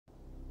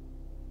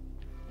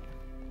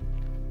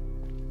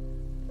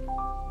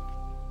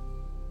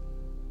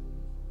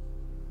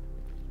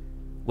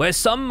Where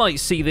some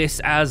might see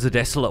this as a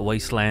desolate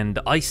wasteland,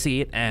 I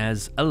see it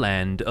as a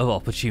land of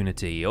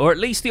opportunity, or at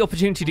least the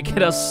opportunity to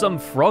get us some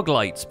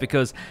Froglights,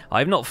 because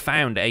I've not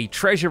found a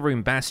treasure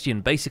room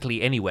bastion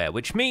basically anywhere,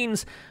 which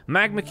means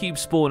magma cube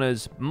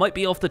spawners might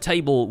be off the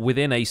table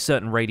within a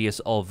certain radius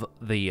of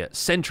the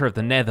center of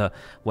the nether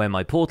where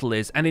my portal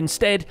is, and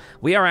instead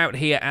we are out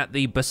here at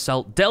the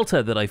Basalt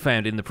Delta that I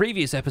found in the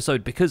previous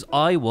episode because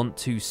I want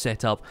to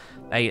set up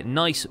a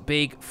nice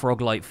big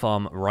Froglight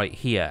farm right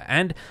here.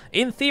 And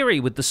in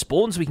theory, with the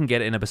spawns we can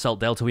get in a Basalt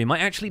Delta, we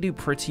might actually do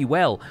pretty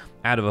well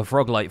out of a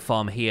Froglight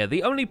farm here.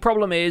 The only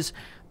problem is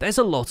there's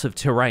a lot of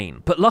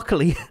terrain, but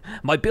luckily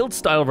my build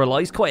style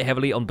relies quite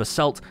heavily on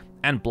basalt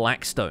and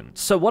blackstone.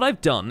 So what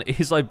I've done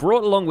is I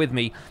brought along with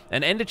me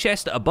an ender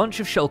chest, a bunch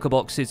of shulker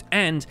boxes,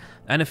 and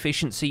an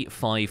efficiency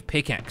 5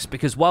 pickaxe,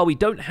 because while we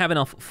don't have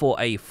enough for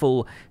a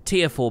full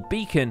tier 4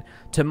 beacon,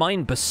 to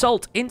mine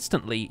basalt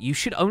instantly, you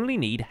should only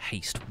need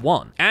haste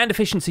 1 and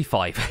efficiency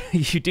 5.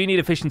 You do need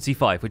efficiency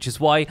 5, which is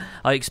why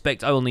I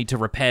expect I will need to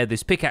repair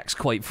this pickaxe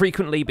quite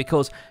frequently,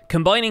 because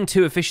combining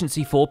 2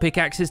 efficiency 4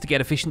 pickaxes to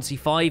get efficiency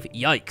 5,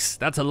 yikes,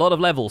 that's a lot of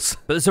levels.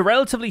 But there's a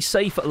relatively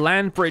safe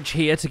land bridge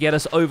here to get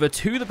us over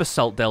to the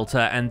Basalt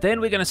Delta, and then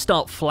we're going to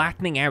start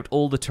flattening out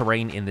all the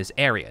terrain in this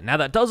area. Now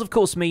that does of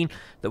course mean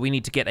that we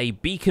need to get a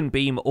beacon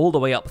beam all the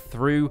way up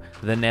through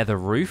the nether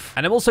roof,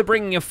 and I'm also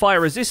bringing a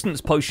fire resistance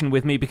potion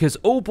with me because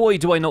oh boy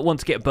do I not want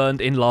to get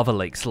burned in lava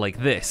lakes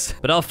like this.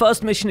 But our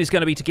first mission is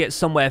going to be to get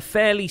somewhere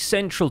fairly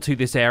central to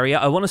this area.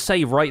 I want to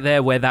say right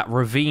there where that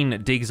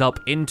ravine digs up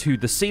into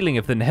the ceiling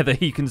of the nether.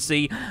 You can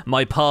see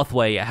my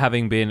pathway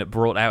having been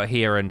brought out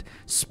here and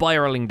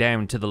spiraling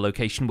down to the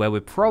location where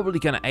we're probably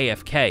going to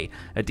AFK,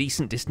 a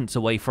decent distance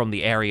away from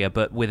the area,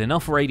 but with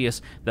enough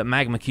radius that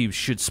magma cubes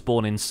should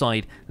spawn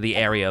inside the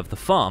area of the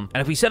farm.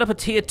 And if we set up a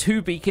tier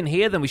 2 beacon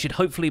here, then we should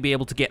hopefully be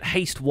able to get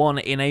haste 1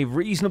 in a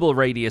reasonable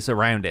radius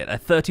around it. A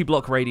 30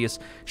 block radius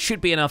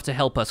should be enough to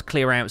help us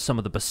clear out some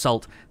of the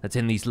basalt that's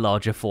in these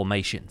larger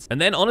formations.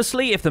 And then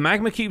honestly, if the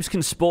magma cubes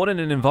can spawn in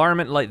an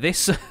environment like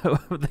this,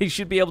 they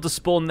should be able to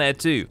spawn there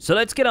too. So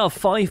let's get our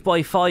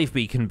 5x5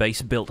 beacon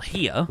base built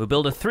here. We'll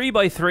build a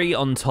 3x3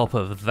 on top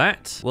of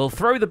that. We'll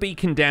throw the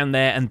beacon down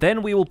there, and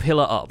then we will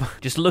pillar up.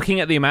 Just looking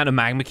at the amount of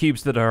magma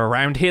cubes that are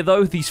around here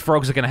though, these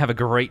frogs are going to have a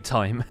great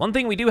time. One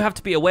thing we do have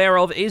to be aware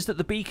of is that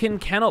the beacon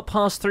cannot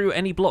pass through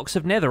any blocks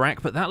of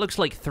netherrack, but that looks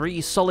like 3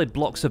 solid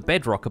blocks of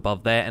bedrock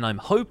above there, and I'm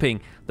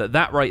hoping that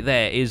that right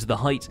there is the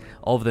height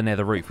of the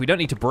nether roof. We don't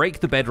need to break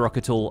the bedrock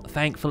at all,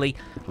 thankfully.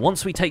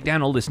 Once we take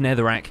down all this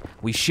netherrack,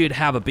 we should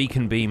have a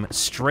beacon beam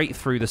straight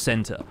through the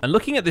center. And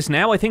looking at this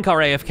now, I think our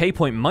AFK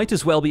point might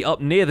as well be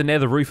up near the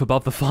nether roof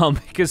above the farm,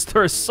 because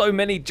there are so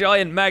many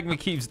giant magma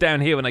cubes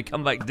down here when I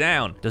come back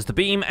down. Does the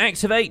beam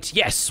activate?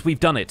 Yes, we've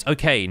done it.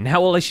 Okay,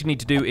 now all I should need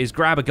to do is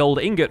grab a gold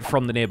ingot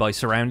from the nearby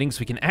surroundings.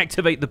 We can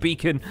activate the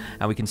beacon,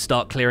 and we can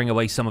start clearing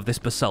away some of this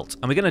basalt.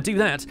 And we're going to do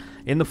that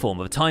in the form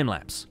of a time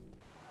lapse.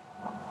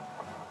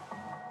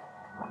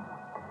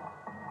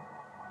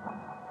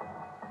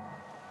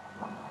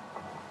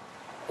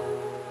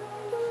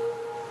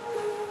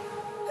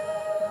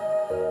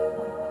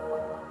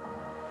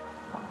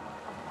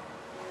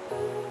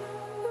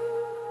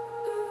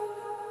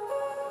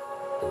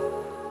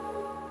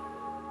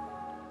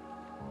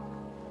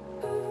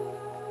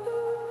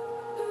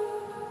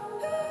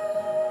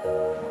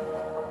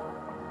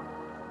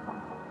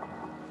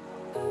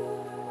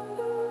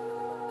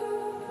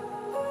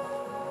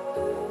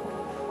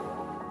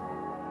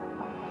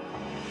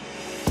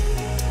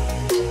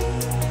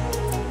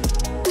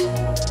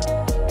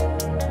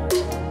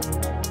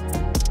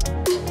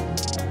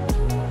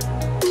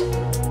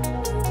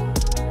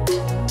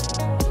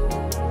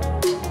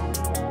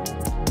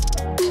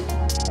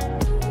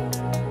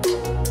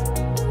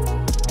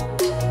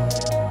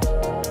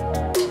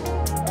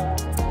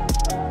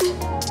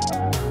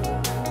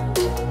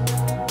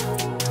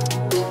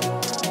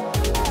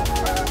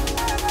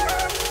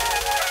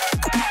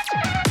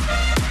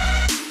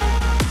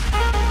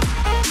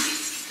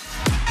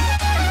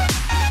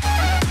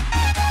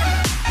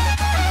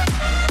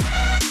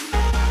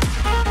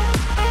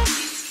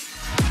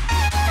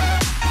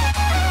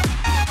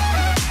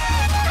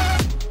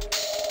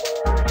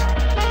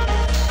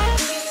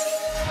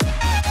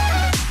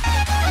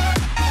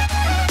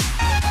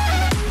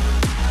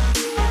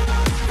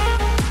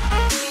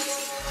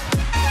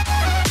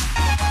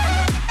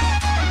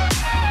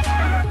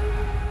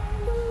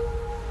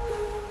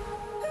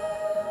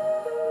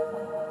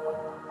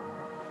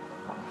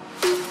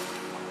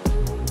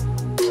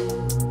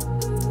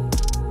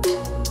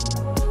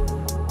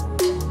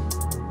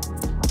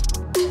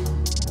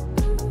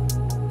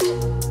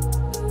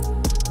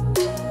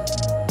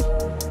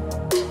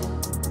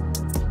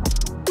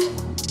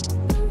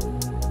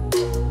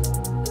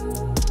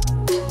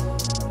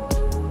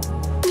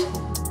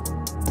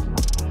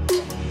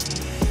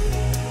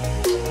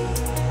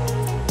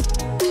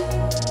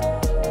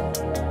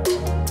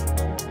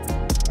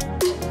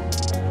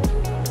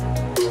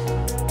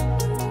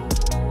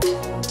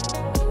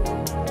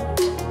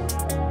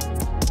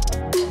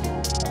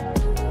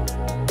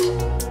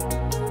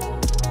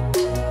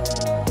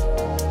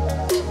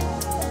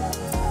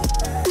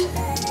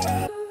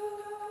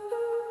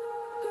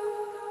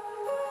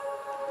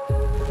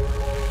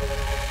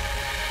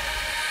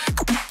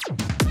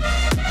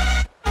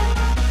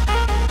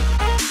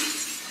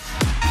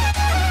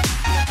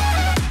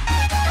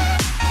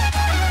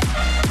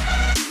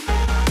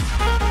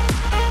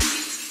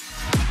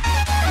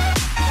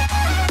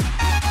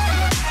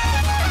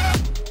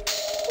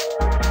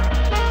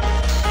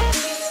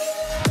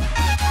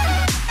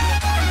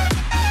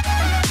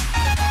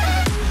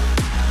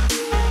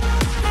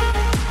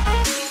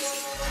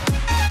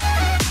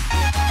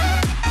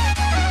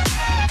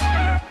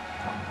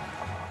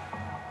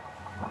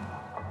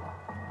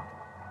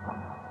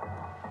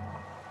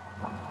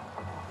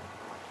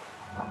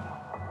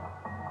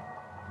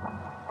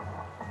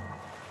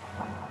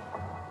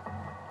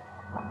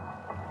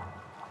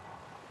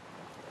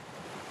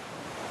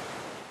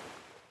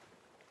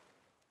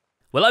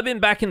 Well, I've been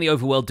back in the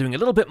overworld doing a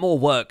little bit more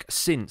work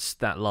since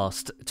that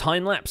last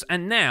time-lapse,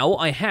 and now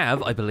I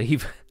have, I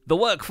believe, the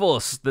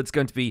workforce that's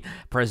going to be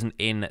present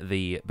in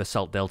the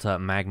Basalt Delta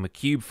magma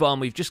cube farm.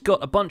 We've just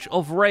got a bunch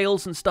of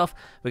rails and stuff.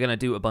 We're going to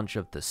do a bunch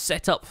of the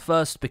setup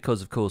first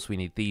because, of course, we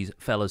need these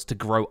fellas to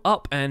grow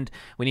up, and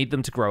we need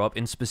them to grow up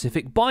in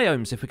specific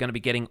biomes if we're going to be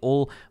getting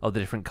all of the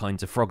different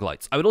kinds of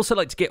froglights. I would also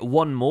like to get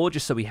one more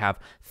just so we have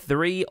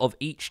 3 of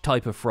each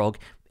type of frog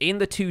in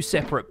the 2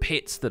 separate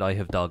pits that I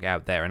have dug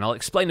out there, and I'll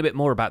explain a bit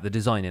more about the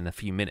design in a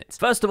few minutes.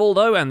 First of all,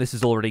 though, and this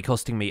is already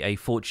costing me a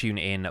fortune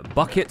in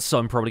buckets, so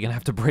I'm probably going to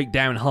have to break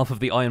down half of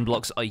the iron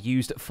blocks I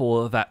used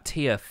for that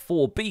tier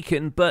 4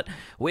 beacon, but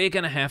we're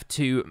going to have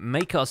to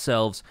make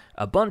ourselves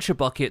a bunch of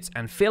buckets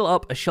and fill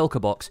up a shulker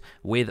box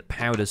with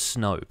powder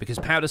snow, because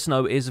powder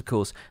snow is, of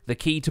course, the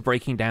key to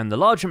breaking down the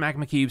larger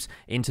magma cubes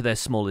into their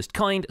smallest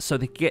kind so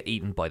they get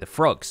eaten by the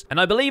frogs. And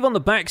I believe on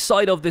the back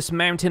side of this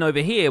mountain over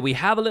here, we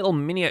have a little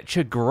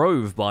miniature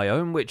grove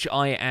biome, which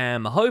I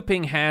am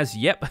hoping has,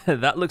 yep,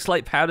 that looks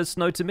like powdered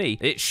snow to me.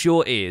 It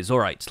sure is.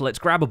 Alright, so let's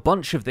grab a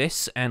bunch of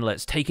this and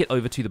let's take it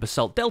over to the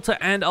Basalt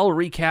Delta, and I'll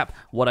recap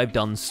what I've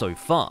done so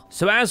far.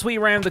 So as we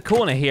round the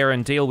corner here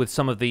and deal with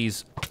some of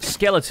these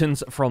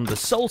skeletons from the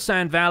Soul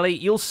Sand Valley,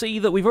 you'll see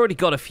that we've already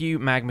got a few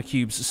magma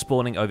cubes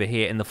spawning over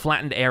here in the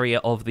flattened area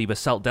of the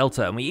Basalt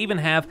Delta, and we even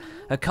have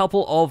a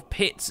couple of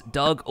pits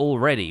dug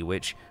already,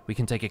 which we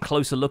can take a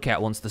closer look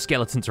at once the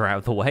skeletons are out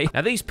of the way.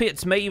 Now, these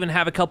pits may even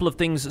have a couple of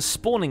things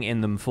spawning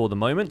in them for the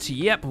moment,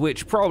 yep,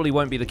 which probably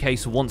won't be the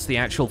case once the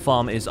actual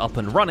farm is up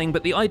and running,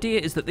 but the idea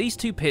is that these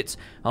 2 pits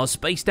are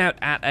spaced out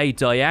at a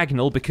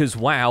diagonal because,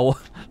 wow,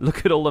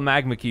 look at all the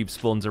magma cube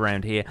spawns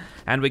around here,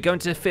 and we're going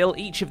to fill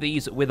each of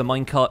these with a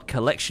minecart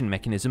collection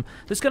mechanism.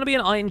 There's going to be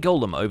an iron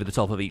golem over the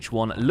top of each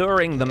one,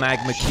 luring the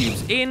magma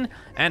cubes in,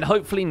 and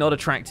hopefully not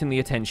attracting the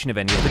attention of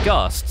any of the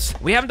ghasts.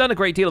 We haven't done a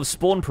great deal of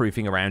spawn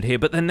proofing around here,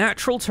 but the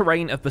natural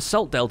terrain of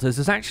Basalt Deltas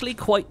is actually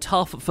quite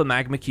tough for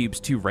magma cubes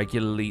to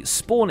regularly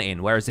spawn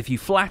in, whereas if you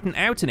flatten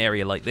out an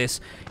area like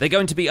this, they're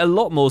going to be a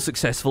lot more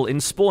successful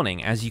in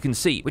spawning, as you can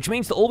see, which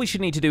means that all we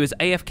should need to do is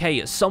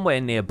AFK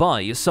somewhere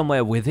nearby,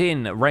 somewhere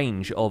within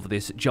range of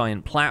this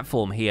giant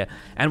platform here,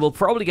 and we'll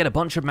probably get a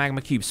bunch of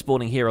magma cubes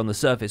spawning here on the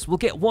surface. We'll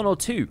get 1 or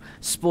 2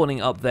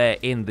 spawning up there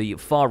in the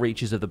far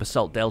reaches of the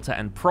Basalt Delta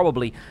and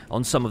probably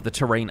on some of the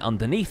terrain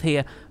underneath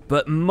here,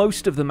 but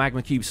most of the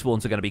magma cube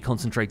spawns are going to be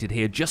concentrated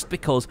here just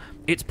because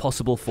it's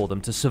possible for them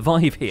to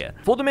survive here.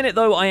 For the minute,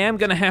 though, I am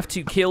going to have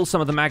to kill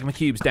some of the magma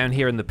cubes down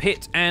here in the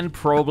pit and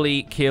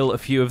probably kill a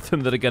few of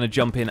them that are going to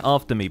jump in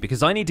after me,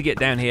 because I need to get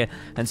down here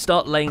and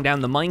start laying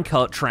down the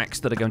minecart tracks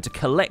that are going to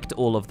collect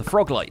all of the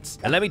froglights.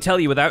 And let me tell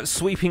you, without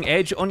sweeping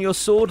edge on your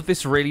sword,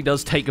 this really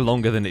does take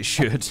longer than it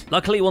should.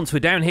 Luckily, once we're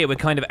down here, we're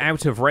kind of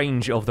out of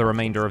range of the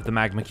remainder of the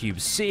magma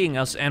cubes seeing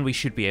us, and we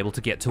should be able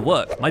to get to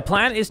work. My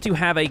plan is to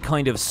have a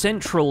kind of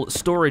central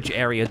storage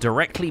area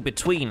directly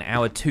between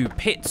our 2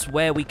 pits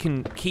where we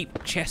can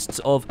keep chests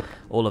of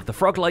all of the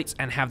froglights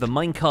and have the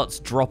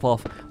minecarts drop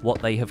off what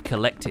they have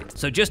collected.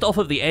 So just off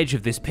of the edge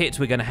of this pit,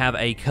 we're going to have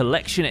a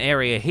collection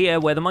area here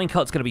where the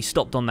minecart's going to be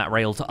stopped on that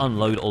rail to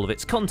unload all of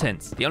its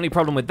contents. The only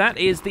problem with that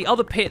is the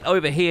other pit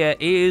over here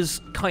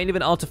is kind of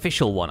an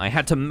artificial one. I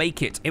had to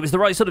make it. It was the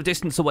right sort of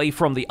distance away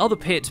from the other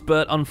pit,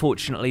 but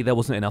unfortunately there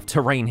wasn't enough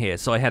terrain here,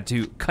 so I had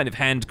to kind of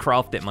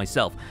handcraft it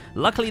myself.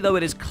 Luckily, though,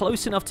 it is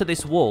close enough to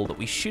this wall that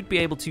we should be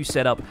able to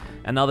set up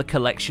another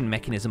collection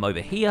mechanism over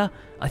here.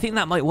 I think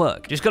that might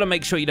work. Just got to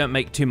make sure you don't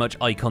make too much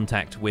eye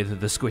contact with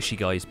the squishy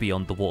guys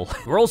beyond the wall.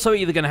 We're also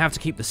either going to have to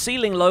keep the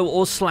ceiling low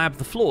or slab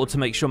the floor to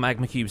make sure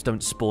magma cubes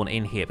don't spawn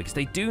in here, because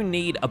they do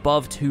need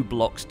above 2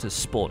 blocks to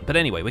spawn. But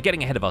anyway, we're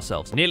getting ahead of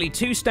ourselves. Nearly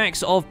 2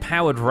 stacks of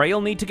powered rail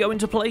need to go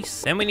into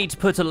place. Then we need to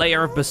put a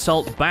layer of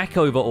basalt back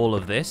over all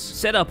of this,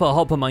 set up a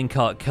hopper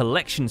minecart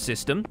collection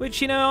system, which,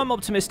 you know, I'm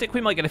optimistic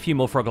we might get a few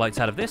more froglights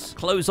out of this.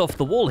 Close off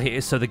the wall here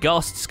so the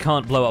ghasts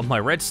can't blow up my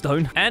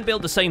redstone, and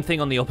build the same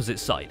thing on the opposite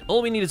side.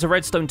 All we need is a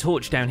redstone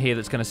torch down here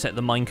that's going to set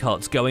the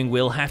minecarts going.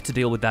 We'll have to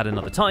deal with that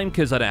another time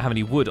because I don't have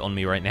any wood on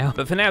me right now.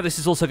 But for now, this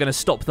is also going to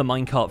stop the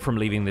minecart from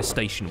leaving this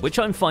station, which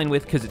I'm fine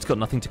with because it's got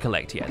nothing to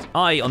collect yet.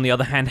 I, on the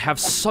other hand, have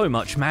so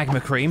much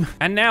magma cream,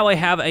 and now I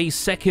have a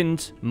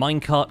second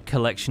minecart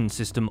collection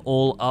system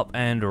all up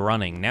and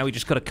running. Now we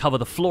just got to cover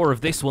the floor of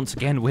this once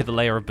again with a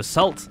layer of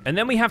basalt, and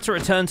then we have to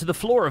return to the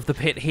floor of the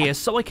pit here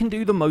so I can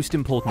do the most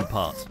important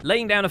part.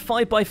 Laying down a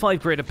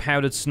 5x5 grid of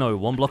powdered snow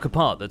 1 block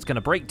apart that's going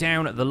to break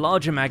down the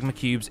larger magma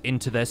cubes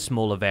into their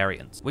smaller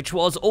variants, which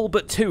was all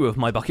but 2 of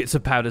my buckets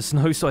of powdered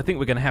snow, so I think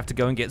we're going to have to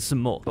go and get some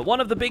more. But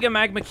one of the bigger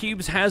magma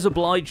cubes has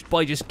obliged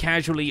by just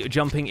casually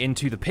jumping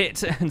into the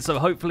pit, and so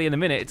hopefully in a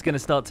minute it's going to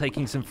start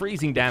taking some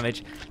freezing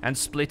damage and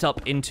split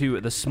up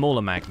into the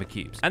smaller magma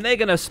cubes. And they're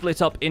going to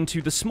split up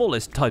into the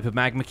smallest type of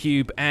magma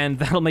cube, and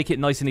that'll make it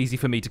nice and easy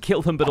for me to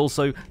kill them, but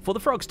also for the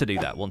frogs to do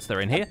that once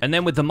they're in here. And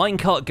then with the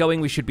minecart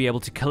going, we should be able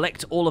to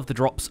collect all of the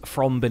drops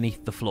from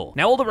beneath the floor.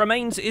 Now all that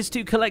remains is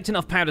to collect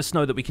enough powder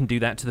snow that we can do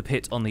that to the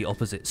pit on the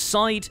opposite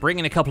side, bring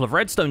in a couple of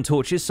redstone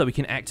torches so we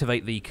can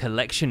activate the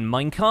collection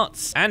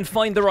minecarts, and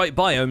find the right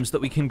biomes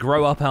that we can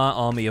grow up our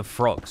army of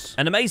frogs.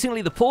 And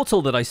amazingly, the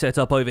portal that I set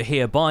up over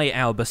here by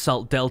our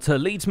Basalt Delta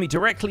leads me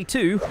directly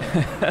to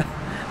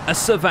a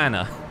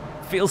savanna.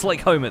 Feels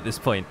like home at this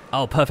point.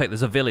 Oh, perfect,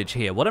 there's a village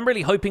here. What I'm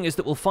really hoping is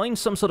that we'll find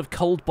some sort of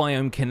cold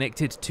biome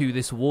connected to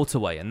this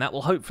waterway, and that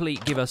will hopefully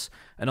give us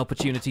an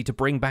opportunity to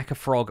bring back a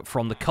frog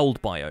from the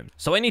cold biome.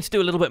 So I need to do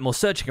a little bit more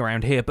searching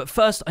around here, but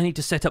first I need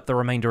to set up the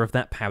remainder of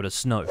that powder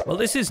snow. Well,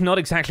 this is not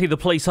exactly the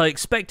place I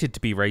expected to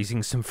be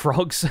raising some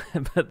frogs,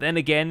 but then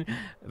again,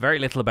 very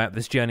little about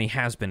this journey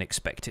has been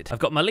expected. I've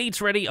got my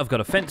leads ready, I've got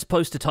a fence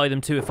post to tie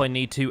them to if I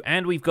need to,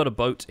 and we've got a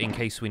boat in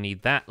case we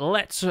need that.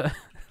 Let's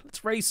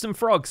raise some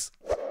frogs.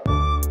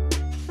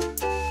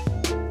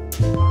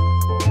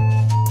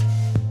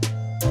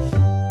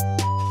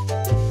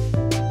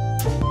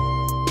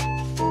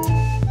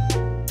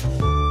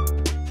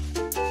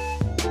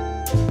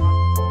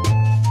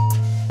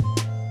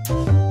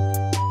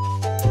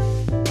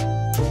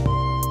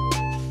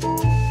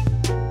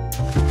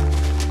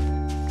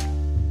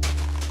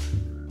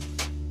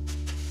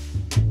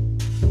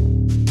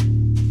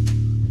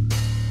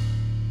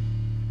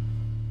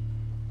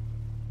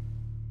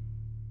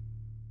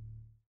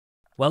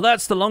 Well,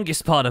 that's the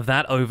longest part of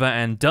that over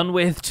and done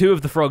with. 2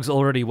 of the frogs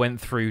already went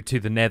through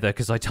to the nether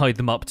because I tied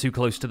them up too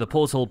close to the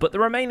portal, but the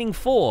remaining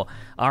 4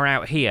 are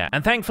out here.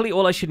 And thankfully,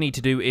 all I should need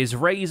to do is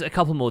raise a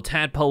couple more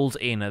tadpoles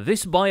in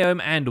this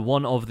biome and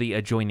one of the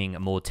adjoining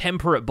more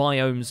temperate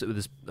biomes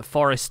with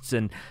forests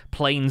and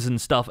plains and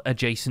stuff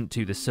adjacent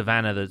to the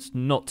savanna that's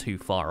not too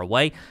far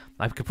away.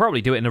 I could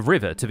probably do it in a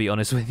river, to be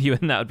honest with you,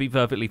 and that would be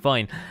perfectly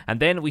fine.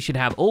 And then we should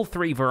have all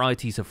 3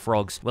 varieties of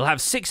frogs. We'll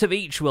have 6 of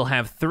each, we'll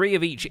have 3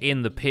 of each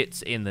in the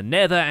pits in the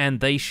nether,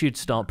 and they should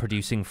start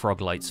producing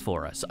froglights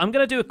for us. I'm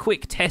going to do a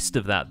quick test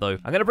of that, though.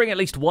 I'm going to bring at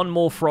least 1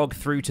 more frog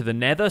through to the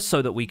nether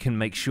so that we can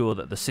make sure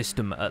that the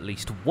system at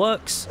least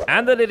works,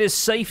 and that it is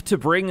safe to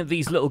bring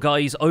these little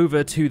guys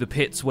over to the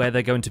pits where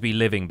they're going to be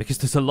living, because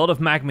there's a lot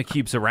of magma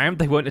cubes around.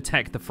 They won't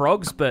attack the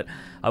frogs, but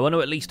I want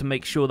to at least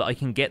make sure that I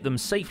can get them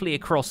safely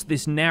across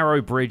this narrow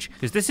bridge,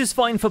 because this is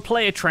fine for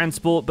player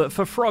transport, but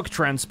for frog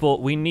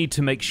transport, we need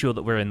to make sure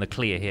that we're in the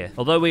clear here.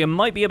 Although we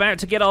might be about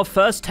to get our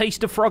first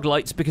taste of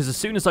froglights, because as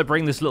soon as I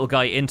bring this little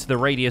guy into the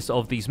radius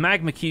of these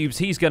magma cubes,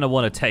 he's going to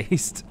want to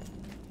taste.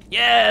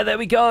 Yeah, there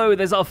we go.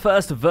 There's our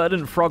first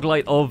verdant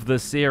froglight of the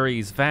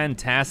series.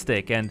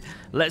 Fantastic. And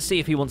let's see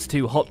if he wants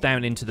to hop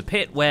down into the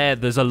pit where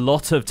there's a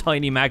lot of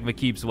tiny magma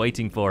cubes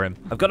waiting for him.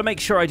 I've got to make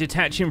sure I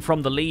detach him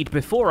from the lead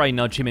before I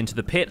nudge him into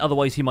the pit.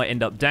 Otherwise, he might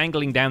end up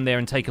dangling down there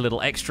and take a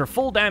little extra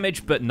fall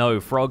damage. But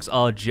no, frogs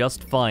are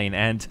just fine.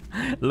 And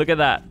look at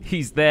that.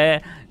 He's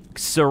there,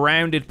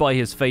 surrounded by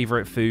his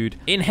favorite food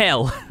in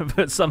hell,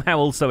 but somehow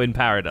also in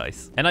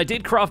paradise. And I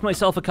did craft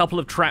myself a couple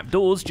of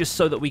trapdoors just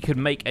so that we could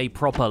make a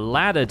proper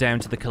ladder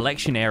down to the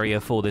collection area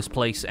for this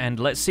place, and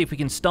let's see if we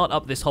can start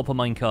up this hopper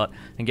minecart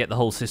and get the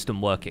whole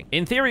system working.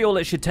 In theory, all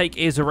it should take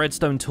is a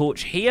redstone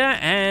torch here,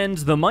 and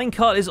the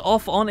minecart is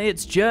off on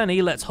its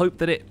journey. Let's hope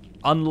that it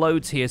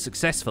unloads here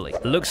successfully.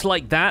 Looks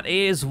like that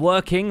is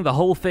working. The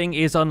whole thing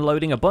is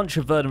unloading a bunch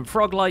of verdant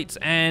froglights,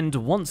 and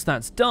once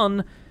that's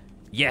done,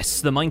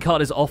 yes, the minecart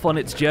is off on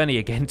its journey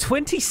again.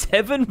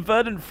 27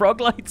 verdant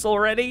froglights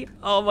already?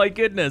 Oh my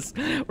goodness.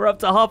 We're up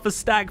to half a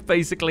stack,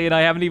 basically, and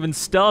I haven't even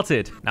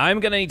started. Now, I'm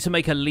going to need to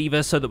make a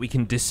lever so that we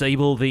can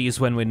disable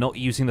these when we're not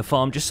using the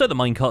farm, just so the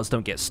minecarts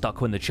don't get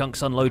stuck when the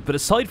chunks unload. But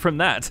aside from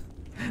that,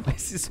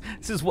 this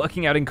is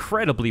working out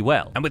incredibly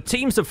well. And with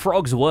teams of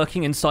frogs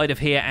working inside of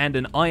here and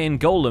an iron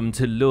golem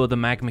to lure the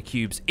magma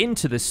cubes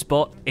into this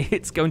spot,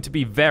 it's going to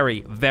be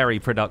very, very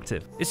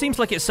productive. It seems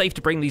like it's safe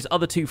to bring these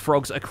other 2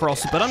 frogs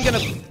across, but I'm gonna...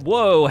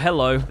 Whoa,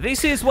 hello.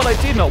 This is what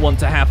I did not want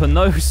to happen,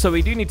 though, so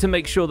we do need to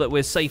make sure that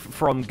we're safe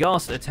from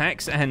ghast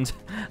attacks and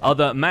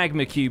other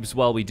magma cubes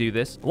while we do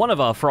this. One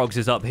of our frogs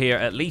is up here,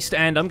 at least,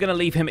 and I'm gonna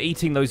leave him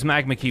eating those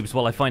magma cubes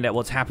while I find out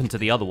what's happened to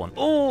the other one.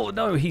 Oh,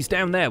 no, he's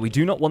down there. We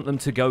do not want them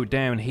to go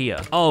down here.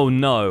 Oh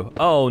no,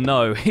 oh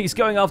no, he's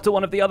going after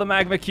one of the other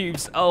magma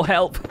cubes. Oh,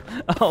 help.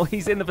 Oh,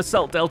 he's in the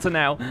Basalt Delta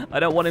now. I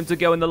don't want him to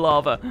go in the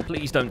lava.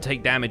 Please don't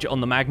take damage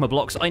on the magma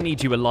blocks. I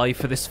need you alive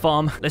for this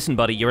farm. Listen,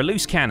 buddy, you're a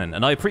loose cannon,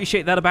 and I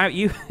appreciate that about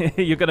you.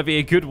 You're going to be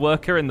a good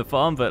worker in the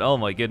farm, but oh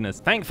my goodness.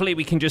 Thankfully,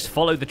 we can just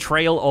follow the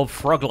trail of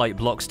froglight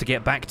blocks to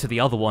get back to the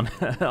other one.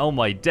 Oh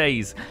my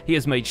days. He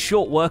has made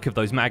short work of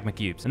those magma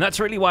cubes. And that's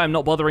really why I'm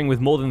not bothering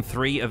with more than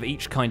 3 of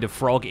each kind of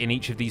frog in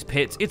each of these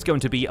pits. It's going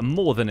to be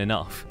more than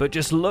enough. But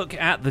just look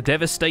at the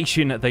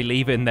devastation they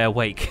leave in their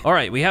wake. All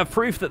right, we have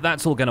proof that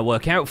that's all going to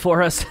work out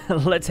for us.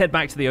 Let's head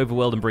back to the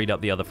overworld and breed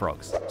up the other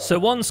frogs. So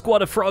 1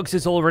 squad of frogs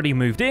is already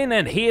moved in,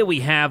 and here we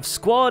have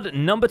squad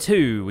number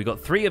 2. We got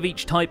 3 of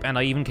each type, and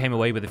I even came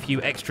away with a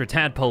few extra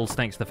tadpoles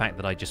thanks to the fact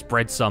that I just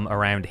bred some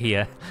around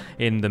here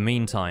in the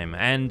meantime.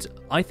 And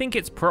I think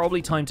it's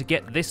probably time to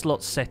get this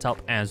lot set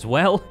up as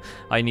well.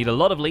 I need a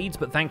lot of leads,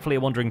 but thankfully a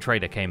wandering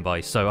trader came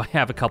by, so I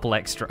have a couple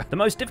extra. The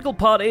most difficult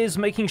part is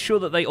making sure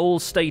that they all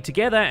stay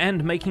together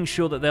and making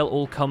sure that they'll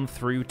all come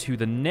through to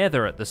the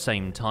nether at the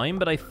same time,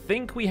 but I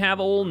think we have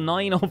all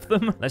 9 of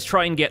them. Let's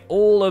try and get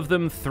all of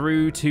them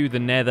through to the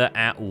nether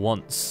at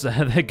once.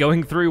 They're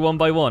going through one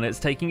by one. It's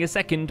taking a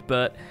second,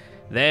 but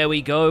there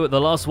we go. The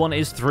last one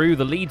is through.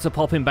 The leads are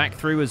popping back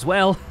through as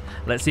well.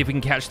 Let's see if we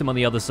can catch them on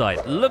the other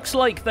side. Looks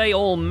like they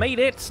all made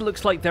it.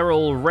 Looks like they're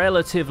all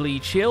relatively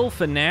chill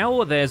for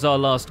now. There's our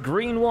last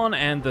green one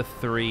and the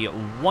 3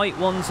 white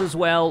ones as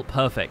well.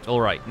 Perfect.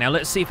 All right. Now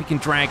let's see if we can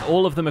drag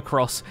all of them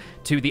across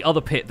to the other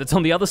pit that's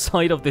on the other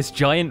side of this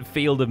giant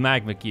field of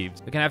magma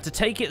cubes. We're going to have to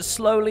take it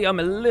slowly. I'm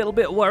a little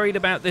bit worried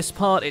about this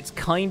part. It's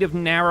kind of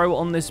narrow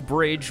on this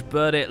bridge,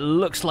 but it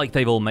looks like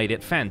they've all made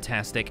it.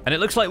 Fantastic. And it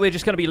looks like we're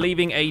just going to be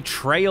leaving a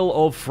trail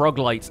of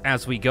Froglights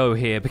as we go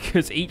here,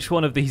 because each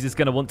one of these is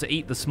going to want to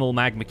eat the small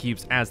magma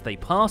cubes as they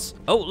pass.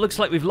 Oh, looks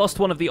like we've lost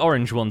one of the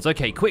orange ones.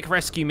 Okay, quick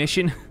rescue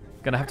mission.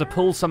 Gonna have to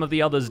pull some of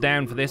the others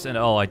down for this, and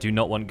oh, I do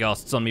not want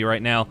ghasts on me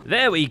right now.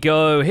 There we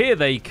go, here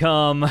they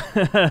come.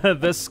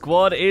 The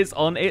squad is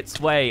on its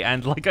way,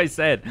 and like I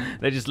said,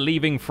 they're just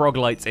leaving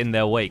Froglights in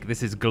their wake.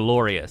 This is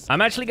glorious. I'm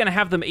actually gonna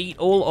have them eat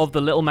all of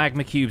the little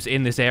magma cubes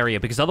in this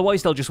area, because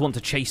otherwise they'll just want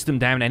to chase them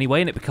down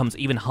anyway, and it becomes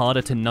even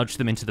harder to nudge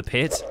them into the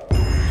pit.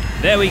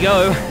 There we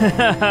go.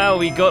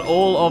 We got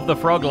all of the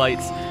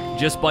Froglights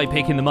just by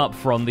picking them up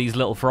from these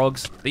little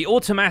frogs. The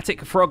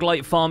automatic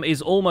Froglight farm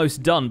is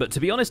almost done, but to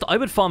be honest, I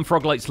would farm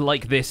Froglights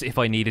like this if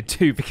I needed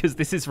to, because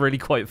this is really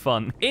quite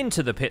fun.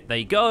 Into the pit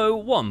they go,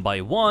 one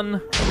by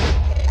one.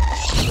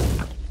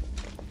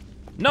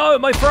 No,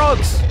 my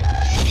frogs!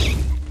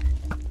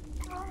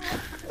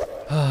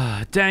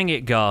 Dang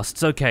it,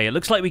 ghasts. Okay, it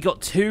looks like we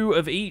got 2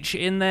 of each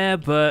in there,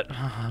 but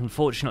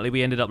unfortunately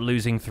we ended up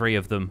losing 3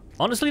 of them.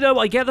 Honestly, though,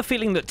 I get the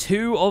feeling that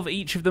 2 of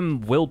each of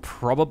them will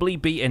probably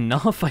be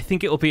enough. I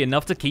think it will be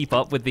enough to keep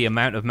up with the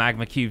amount of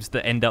magma cubes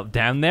that end up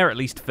down there, at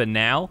least for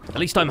now. At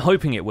least I'm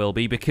hoping it will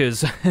be,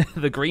 because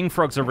the green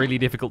frogs are really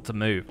difficult to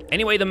move.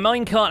 Anyway, the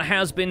minecart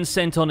has been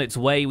sent on its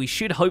way. We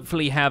should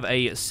hopefully have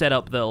a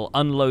setup that'll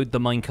unload the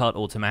minecart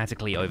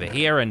automatically over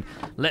here, and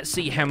let's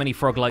see how many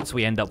Froglights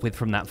we end up with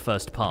from that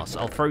first pass.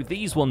 I'll throw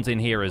these ones in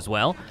here as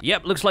well.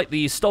 Yep, looks like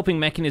the stopping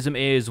mechanism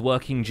is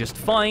working just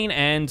fine,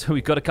 and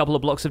we've got a couple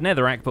of blocks of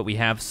netherrack, but we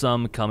have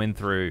some coming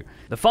through.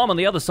 The farm on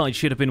the other side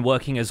should have been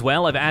working as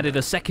well. I've added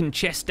a second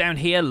chest down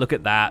here. Look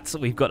at that.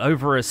 We've got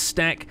over a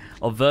stack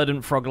of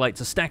verdant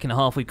Froglights, a stack and a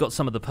half. We've got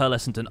some of the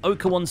pearlescent and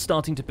ochre ones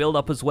starting to build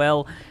up as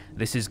well.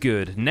 This is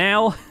good.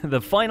 Now,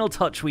 the final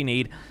touch we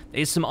need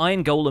is some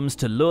iron golems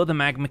to lure the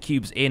magma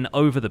cubes in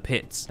over the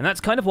pits. And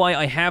that's kind of why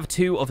I have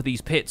 2 of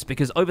these pits,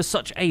 because over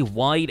such a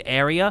wide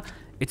area,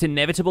 it's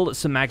inevitable that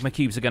some magma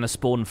cubes are going to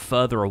spawn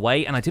further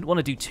away, and I didn't want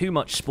to do too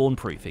much spawn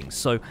proofing,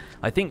 so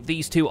I think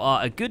these 2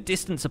 are a good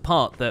distance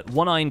apart, that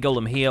 1 iron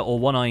golem here or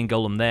 1 iron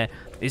golem there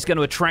is going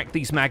to attract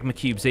these magma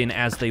cubes in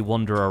as they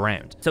wander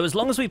around. So as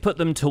long as we put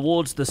them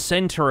towards the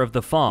center of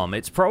the farm,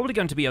 it's probably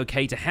going to be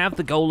okay to have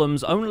the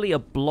golems only a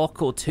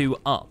block or 2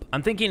 up.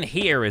 I'm thinking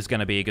here is going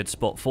to be a good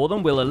spot for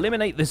them. We'll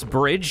eliminate this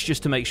bridge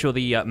just to make sure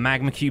the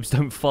magma cubes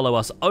don't follow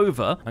us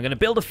over. I'm going to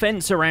build a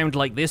fence around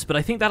like this, but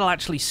I think that'll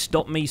actually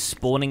stop me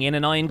spawning in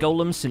an iron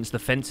golem, since the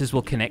fences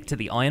will connect to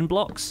the iron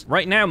blocks.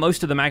 Right now,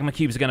 most of the magma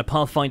cubes are going to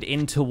pathfind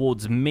in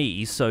towards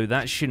me, so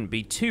that shouldn't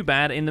be too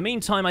bad. In the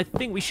meantime, I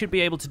think we should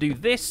be able to do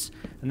this,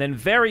 and then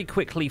very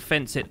quickly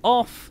fence it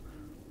off.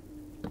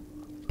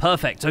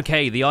 Perfect.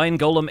 Okay, the iron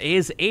golem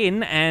is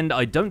in, and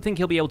I don't think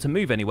he'll be able to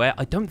move anywhere.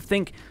 I don't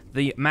think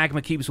the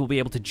magma cubes will be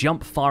able to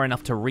jump far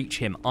enough to reach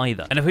him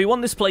either. And if we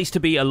want this place to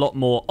be a lot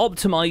more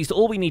optimized,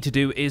 all we need to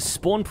do is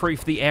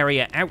spawn-proof the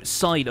area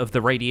outside of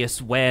the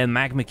radius where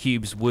magma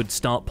cubes would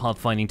start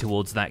pathfinding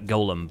towards that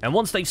golem. And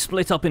once they've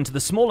split up into the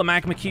smaller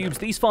magma cubes,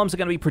 these farms are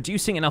going to be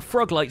producing enough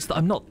Froglights that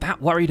I'm not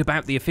that worried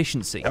about the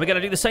efficiency. And we're going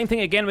to do the same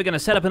thing again. We're going to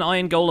set up an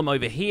iron golem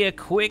over here,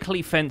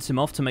 quickly fence him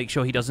off to make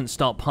sure he doesn't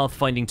start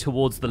pathfinding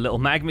towards the little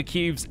magma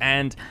cubes,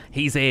 and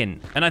he's in.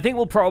 And I think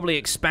we'll probably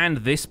expand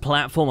this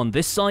platform on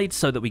this side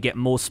so that we get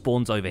more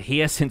spawns over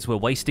here, since we're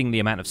wasting the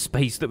amount of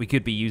space that we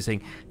could be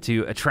using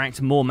to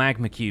attract more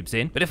magma cubes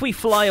in. But if we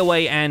fly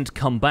away and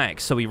come back,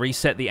 so we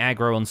reset the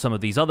aggro on some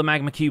of these other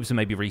magma cubes and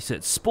maybe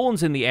reset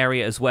spawns in the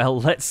area as well,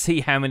 let's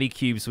see how many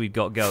cubes we've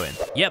got going.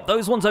 Yep,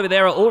 those ones over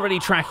there are already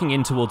tracking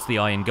in towards the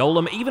iron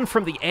golem. Even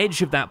from the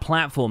edge of that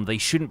platform, they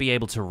shouldn't be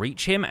able to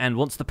reach him, and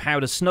once the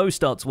powder snow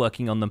starts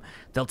working on them,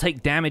 they'll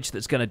take damage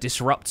that's going to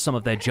disrupt some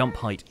of their jump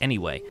height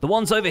anyway. The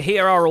ones over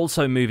here are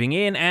also moving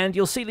in, and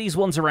you'll see these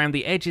ones around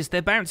the edges.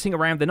 They're bouncing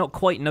around. They're not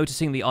quite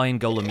noticing the iron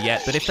golem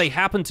yet, but if they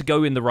happen to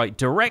go in the right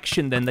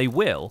direction, then they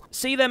will.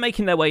 See, they're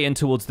making their way in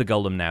towards the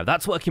golem now.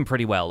 That's working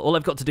pretty well. All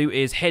I've got to do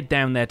is head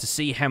down there to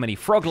see how many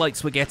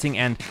Froglights we're getting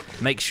and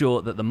make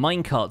sure that the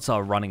minecarts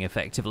are running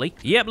effectively.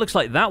 Yep, looks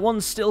like that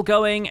one's still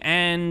going,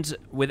 and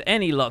with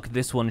any luck,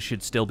 this one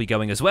should still be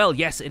going as well.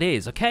 Yes, it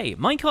is. Okay,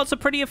 minecarts are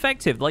pretty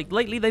effective. Like,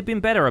 lately they've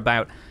been better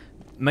about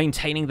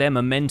maintaining their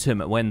momentum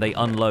when they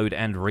unload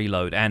and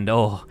reload. And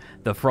oh,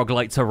 the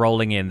Froglights are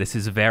rolling in. This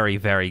is very,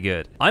 very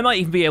good. I might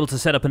even be able to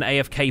set up an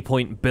AFK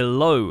point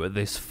below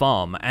this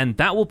farm, and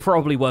that will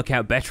probably work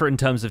out better in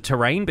terms of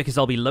terrain, because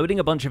I'll be loading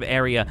a bunch of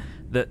area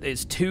that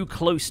is too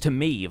close to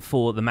me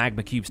for the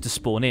magma cubes to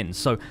spawn in.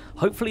 So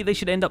hopefully they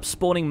should end up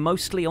spawning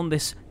mostly on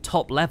this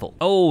top level.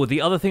 Oh,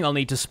 the other thing I'll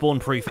need to spawn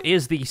proof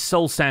is the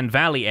Soul Sand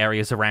Valley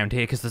areas around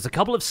here, because there's a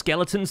couple of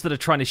skeletons that are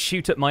trying to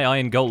shoot at my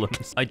iron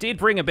golems. I did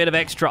bring a bit of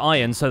extra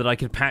iron so that I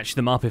could patch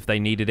them up if they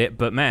needed it,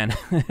 but man,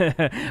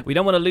 we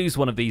don't want to lose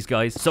one of these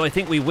guys. So I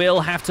think we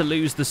will have to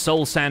lose the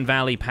Soul Sand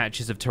Valley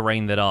patches of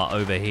terrain that are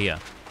over here.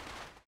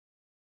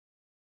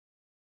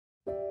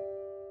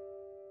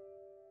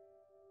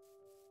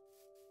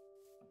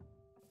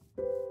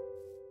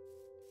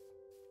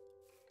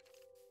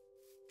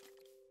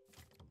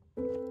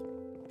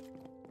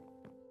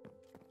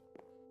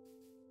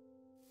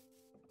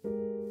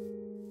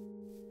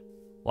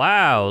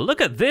 Wow,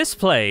 look at this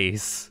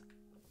place.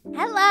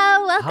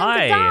 Hello, welcome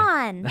to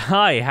Dawn.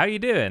 Hi, how you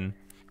doing?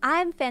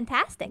 I'm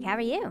fantastic. How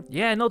are you?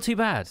 Yeah, not too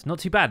bad. Not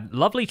too bad.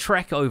 Lovely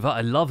trek over.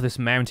 I love this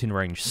mountain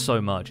range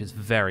so much. It's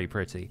very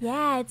pretty.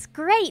 Yeah, it's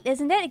great,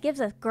 isn't it? It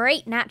gives us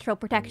great natural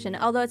protection,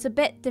 although it's a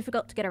bit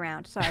difficult to get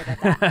around. Sorry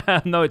about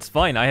that. No, it's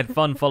fine. I had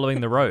fun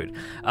following the road.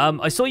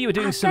 I saw you were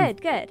doing some...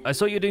 Good. I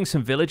saw you were doing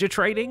some villager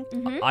trading.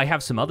 I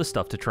have some other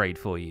stuff to trade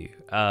for you.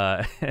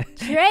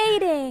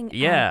 Trading!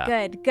 Yeah.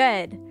 Oh,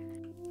 good.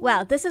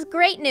 Well, this is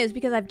great news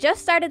because I've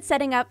just started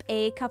setting up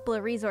a couple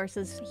of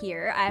resources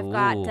here. I've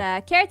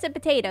got carrots and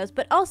potatoes,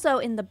 but also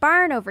in the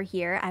barn over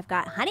here, I've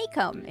got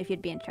honeycomb, if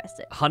you'd be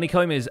interested.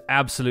 Honeycomb is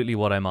absolutely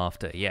what I'm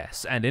after,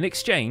 yes. And in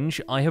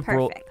exchange, I have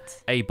brought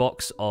a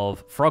box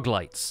of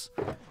Froglights.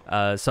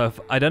 So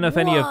I don't know if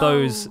any of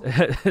those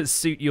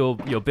suit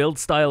your build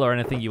style or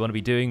anything you want to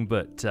be doing,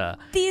 but...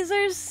 these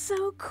are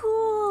so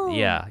cool!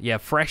 Yeah,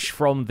 fresh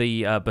from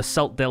the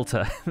Basalt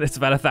Delta. That's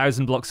about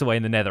 1,000 blocks away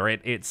in the nether.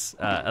 It's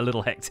a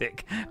little hectic,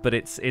 but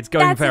it's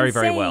going very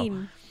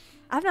well.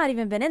 I've not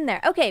even been in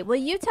there. Okay, well,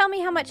 you tell me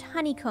how much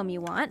honeycomb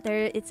you want.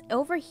 It's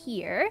over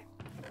here,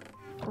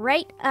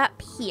 right up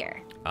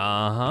here.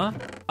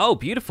 Oh,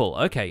 beautiful.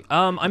 Okay.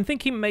 I'm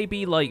thinking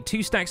maybe like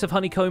 2 stacks of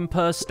honeycomb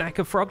per stack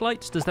of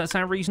Froglights. Does that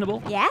sound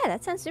reasonable? Yeah,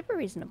 that sounds super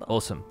reasonable.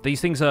 Awesome.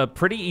 These things are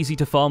pretty easy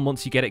to farm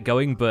once you get it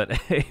going, but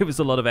it was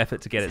a lot of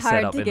effort to get it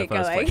set up in the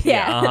first place.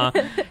 Yeah.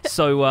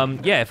 So,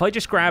 yeah, if I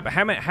just grab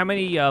how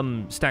many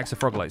stacks of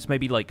Froglights?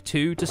 Maybe like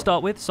 2 to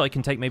start with, so I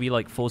can take maybe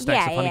like 4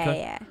 stacks of honeycomb.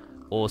 Yeah.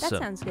 Awesome.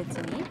 That sounds good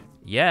to me.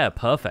 Yeah,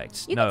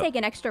 perfect. You can take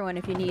an extra one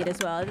if you need as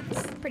well.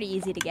 It's pretty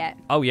easy to get.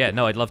 Oh yeah,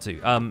 no, I'd love to.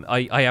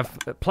 I have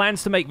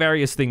plans to make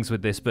various things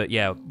with this, but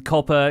yeah,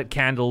 copper,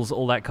 candles,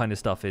 all that kind of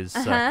stuff is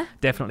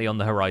definitely on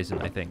the horizon,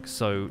 I think.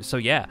 So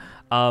yeah,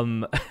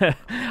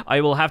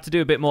 I will have to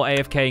do a bit more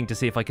AFKing to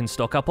see if I can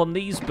stock up on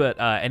these, but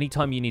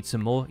anytime you need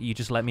some more, you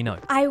just let me know.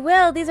 I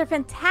will. These are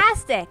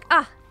fantastic.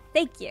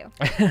 Thank you.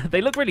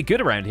 They look really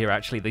good around here,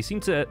 actually.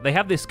 They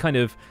have this kind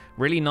of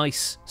really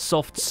nice,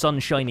 soft,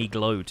 sunshiny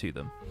glow to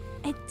them.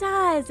 It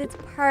does. It's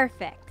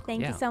perfect.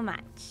 Thank you so much.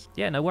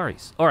 Yeah, no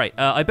worries. All right,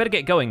 I better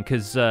get going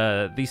because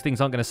these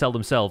things aren't going to sell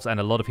themselves and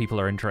a lot of people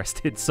are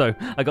interested. So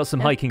I got some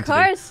hiking to do.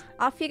 Of course.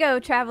 Off you go,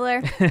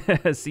 traveler.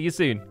 See you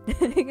soon.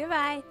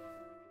 Goodbye.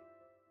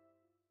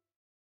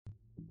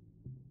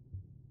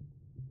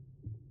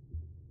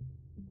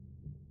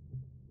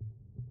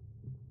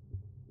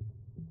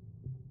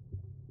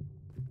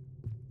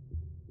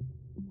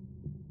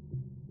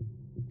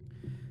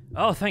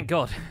 Oh, thank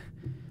God.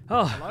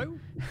 Oh.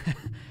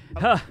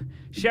 Hello?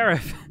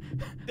 Sheriff.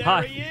 There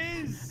Hi. he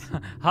is!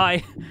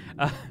 Hi.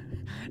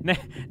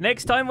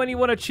 Next time when you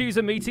want to choose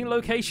a meeting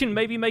location,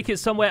 maybe make it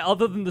somewhere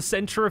other than the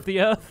center of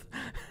the earth.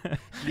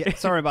 Yeah,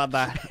 sorry about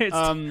that.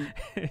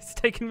 It's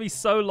taken me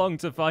so long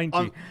to find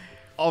you.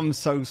 I'm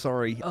so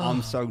sorry.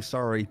 I'm so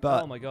sorry.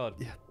 But oh my God.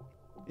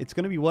 It's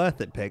going to be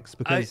worth it, Pix,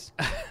 because...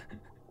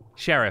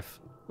 Sheriff,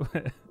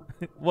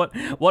 what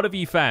have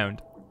you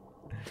found?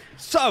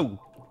 So...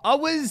 I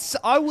was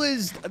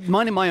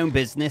minding my own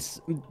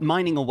business,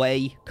 mining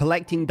away,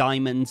 collecting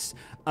diamonds,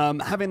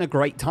 having a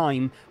great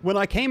time, when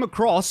I came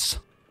across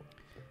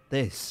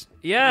this.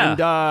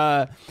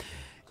 Yeah. And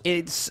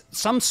it's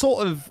some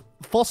sort of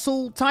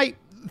fossil type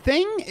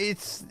thing.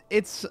 It's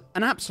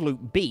an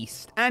absolute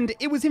beast, and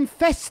it was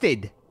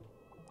infested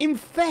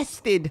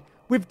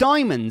with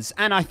diamonds.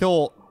 And I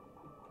thought,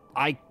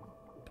 I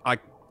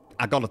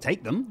gotta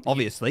take them.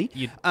 Obviously,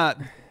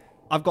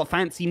 I've got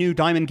fancy new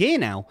diamond gear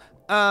now.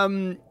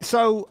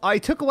 So I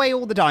took away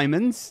all the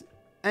diamonds,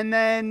 and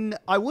then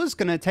I was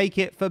going to take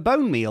it for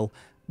bone meal,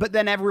 but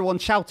then everyone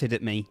shouted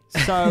at me.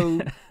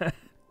 So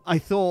I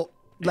thought,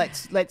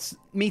 let's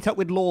meet up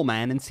with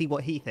Lawman and see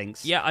what he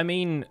thinks. Yeah, I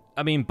mean,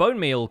 bone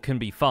meal can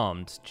be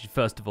farmed,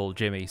 first of all,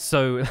 Jimmy.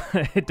 So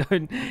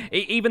don't,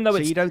 even though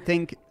you don't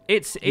think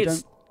it's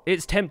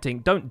It's tempting.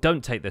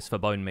 Don't take this for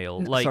bone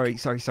meal. Like,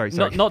 sorry.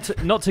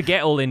 Not to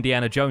get all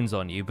Indiana Jones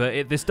on you,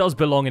 but this does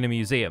belong in a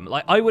museum.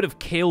 Like, I would have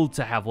killed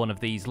to have one of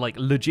these, like,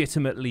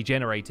 legitimately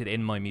generated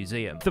in my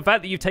museum. The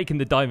fact that you've taken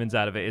the diamonds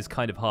out of it is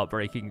kind of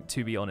heartbreaking,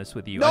 to be honest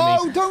with you. No, I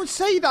mean, don't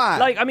say that.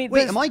 Like, I mean,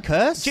 wait, am I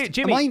cursed?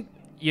 Jimmy,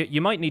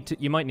 you might need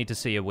to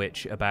see a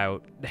witch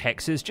about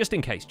hexes, just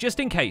in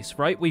case,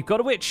 right? We've got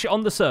a witch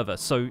on the server,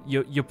 so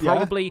you're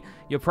probably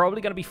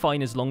going to be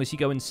fine as long as you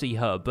go and see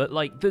her. But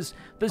like, there's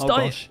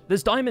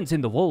diamonds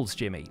in the walls,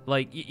 Jimmy.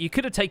 Like, you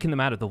could have taken them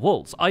out of the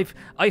walls. I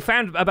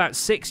found about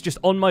 6 just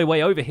on my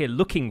way over here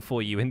looking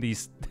for you in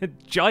these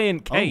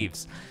giant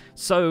caves.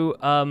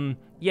 So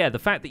yeah, the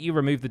fact that you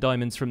removed the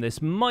diamonds from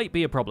this might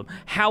be a problem.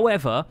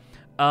 However,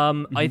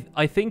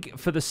 I think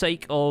for the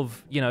sake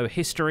of, you know,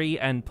 history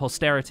and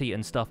posterity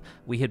and stuff,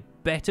 we had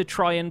better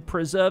try and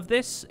preserve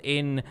this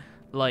in,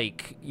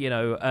 like, you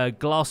know, a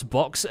glass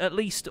box at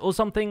least or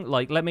something.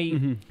 Like, let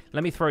me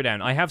throw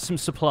down. I have some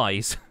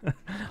supplies.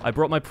 I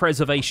brought my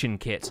preservation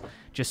kit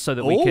just so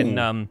that we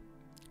can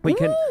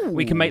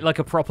we can make like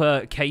a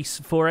proper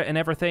case for it and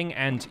everything.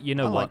 And you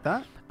know what? I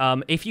like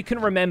that. If you can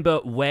remember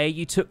where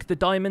you took the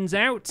diamonds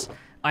out,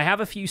 I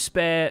have a few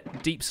spare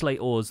deep slate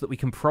ores that we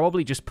can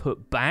probably just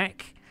put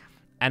back,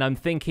 and I'm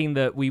thinking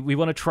that we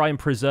want to try and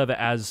preserve it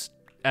as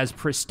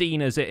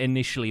pristine as it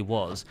initially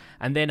was,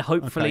 and then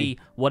hopefully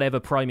whatever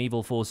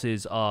primeval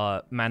forces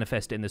are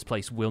manifest in this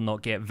place will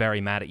not get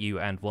very mad at you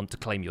and want to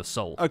claim your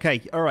soul.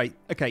 Okay, all right,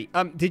 okay.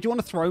 Did you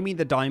want to throw me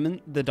the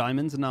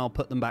diamonds, and I'll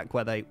put them back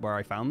where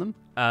I found them?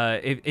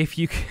 If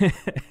you can,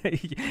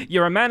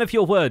 you're a man of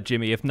your word,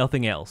 Jimmy. If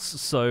nothing else,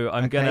 so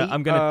I'm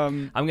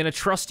gonna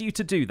trust you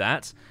to do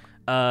that.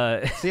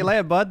 See you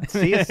later, bud.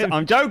 See you.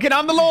 I'm joking.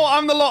 I'm the law.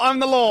 I'm the law. I'm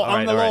the law.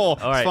 I'm the law.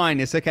 All right. It's fine.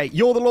 It's okay.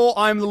 You're the law.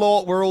 I'm the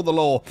law. We're all the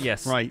law.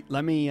 Yes. Right.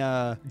 Let me.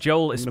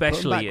 Joel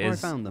especially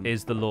is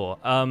the law.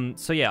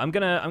 So yeah, I'm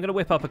gonna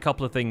whip up a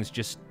couple of things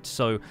just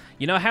so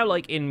you know how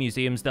like in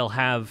museums they'll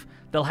have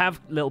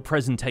little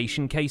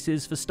presentation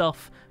cases for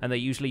stuff, and they're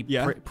usually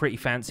pretty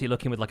fancy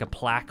looking with like a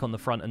plaque on the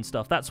front and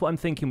stuff. That's what I'm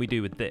thinking we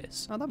do with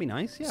this. Oh, that'd be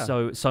nice. Yeah.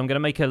 So I'm gonna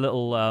make a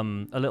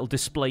little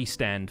display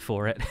stand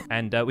for it,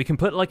 and we can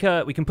put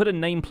a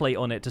nameplate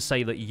on it to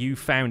say that you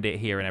found it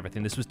here and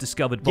everything. This was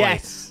discovered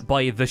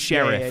by the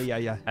sheriff.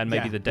 Yeah. And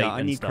maybe the date. No,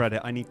 I need stuff.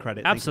 credit. I need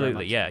credit.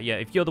 Absolutely. Yeah.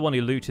 If you're the one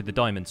who looted the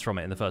diamonds from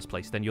it in the first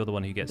place, then you're the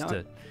one who gets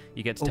to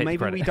take the credit.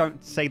 Maybe we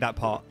don't say that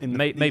part.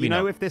 Maybe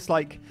not. If this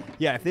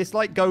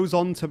goes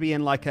on to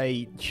being like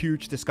a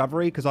huge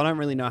discovery, because I don't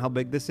really know how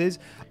big this is,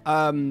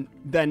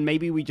 then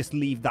maybe we just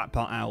leave that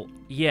part out.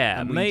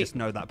 Yeah, and we just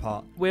know that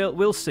part.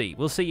 We'll see.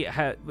 We'll see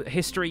how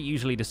history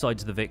usually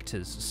decides the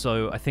victors.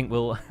 So I think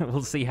we'll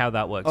see how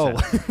that works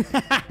out.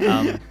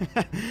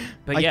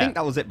 But I think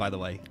that was it, by the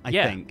way. I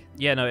think.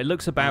 Yeah, no, it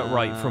looks about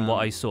right from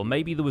what I saw.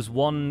 Maybe there was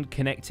one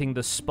connecting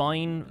the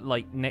spine,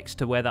 like next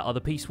to where that other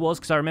piece was,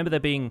 because I remember there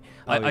being.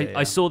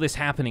 I saw this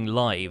happening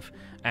live,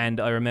 and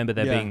I remember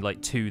there being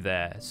like 2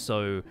 there.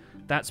 So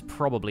that's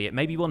probably it.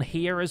 Maybe one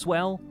here as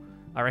well.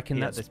 I reckon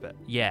that's this bit.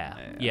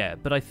 Yeah.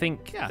 But I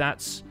think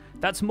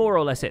that's more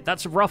or less it.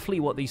 That's roughly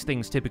what these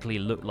things typically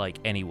look like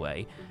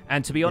anyway.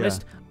 And to be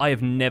honest, I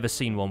have never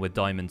seen one with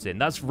diamonds in.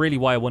 That's really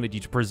why I wanted you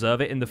to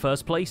preserve it in the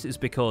first place, is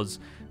because,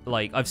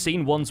 like, I've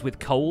seen ones with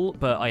coal,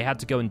 but I had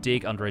to go and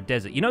dig under a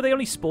desert. You know, they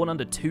only spawn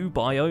under 2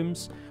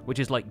 biomes, which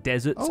is, like,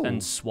 deserts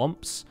and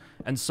swamps.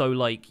 And so,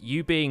 like,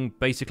 you being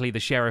basically the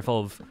sheriff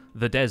of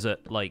the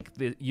desert, like,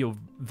 you're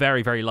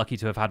very, very lucky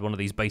to have had one of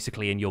these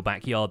basically in your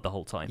backyard the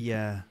whole time.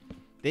 Yeah.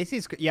 This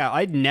is... Yeah,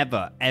 I'd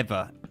never,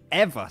 ever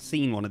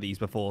seen one of these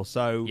before,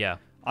 so... Yeah.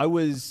 I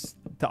was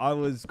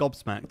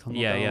gobsmacked. I'm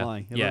not gonna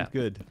lie. It looked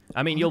good.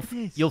 I mean,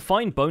 you'll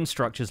find bone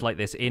structures like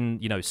this in,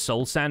 you know,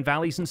 soul sand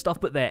valleys and stuff,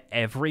 but they're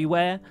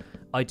everywhere.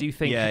 I do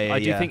think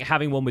think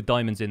having one with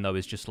diamonds in though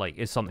is just like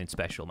it's something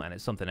special, man.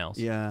 It's something else.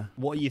 Yeah.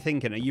 What are you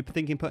thinking? Are you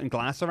thinking putting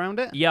glass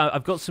around it? Yeah,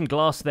 I've got some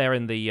glass there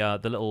in the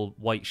little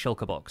white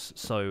shulker box.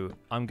 So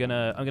I'm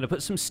gonna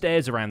put some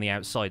stairs around the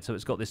outside so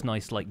it's got this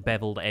nice like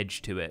beveled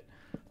edge to it.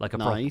 Like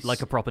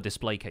a proper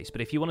display case. But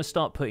if you want to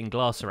start putting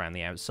glass around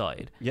the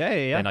outside,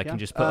 then I can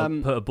just put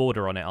a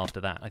border on it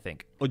after that, I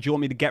think. Or do you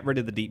want me to get rid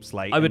of the deep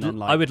slate? I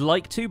would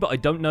like to, but I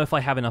don't know if I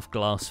have enough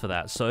glass for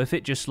that. So if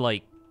it just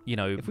like, you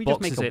know, if we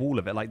just make a wall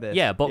of it like this.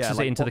 Yeah, boxes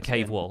it into the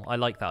cave wall. I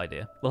like that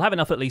idea. We'll have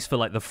enough at least for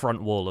like the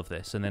front wall of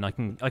this, and then I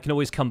can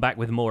always come back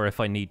with more if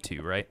I need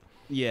to, right?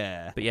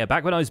 Yeah. But yeah,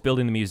 back when I was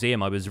building the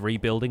museum, I was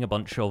rebuilding a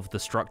bunch of the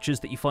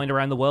structures that you find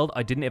around the world.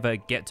 I didn't ever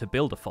get to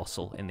build a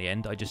fossil in the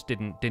end. I just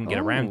didn't get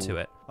around to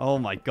it. Oh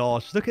my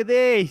gosh, look at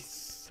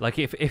this. Like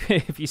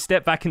if you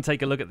step back and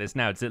take a look at this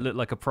now, does it look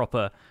like a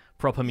proper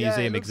museum exhibit?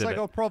 Yeah, it looks like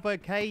a proper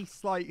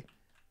case. Like,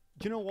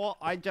 do you know what?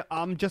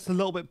 I'm just a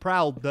little bit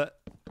proud that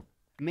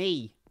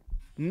me,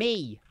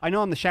 I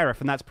know I'm the sheriff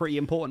and that's pretty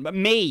important, but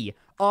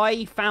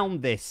I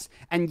found this.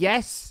 And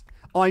yes,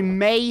 I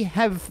may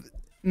have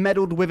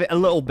meddled with it a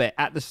little bit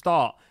at the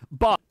start,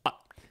 but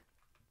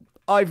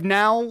I've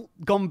now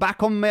gone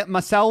back on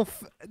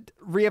myself,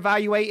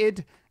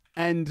 reevaluated,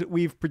 and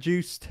we've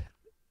produced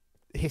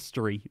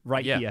history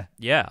right here.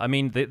 Yeah, I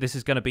mean, this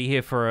is going to be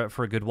here for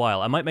a good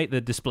while. I might make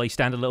the display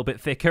stand a little bit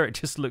thicker. It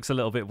just looks a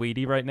little bit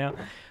weedy right now.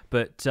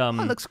 But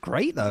it looks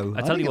great, though.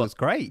 I tell you what, it looks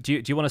great. Do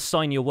you want to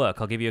sign your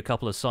work? I'll give you a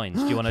couple of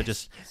signs. Do you want to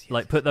just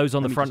like put those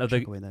on the front of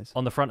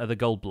the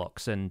gold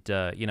blocks and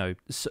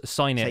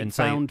sign it and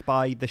say found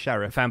by the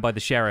sheriff. Found by the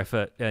sheriff,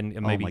 and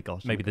maybe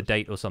maybe the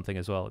date or something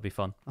as well. It'd be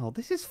fun. Oh,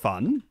 this is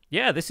fun.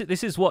 Yeah, this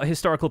is what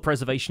historical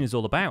preservation is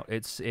all about.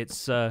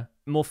 It's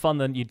more fun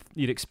than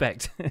you'd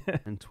expect.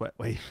 And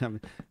wait.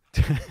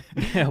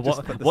 Yeah,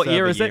 what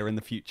year is it? In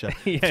the future,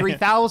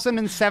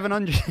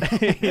 3,700.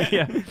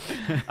 Yeah,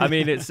 I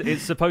mean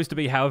it's supposed to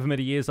be however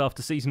many years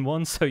after season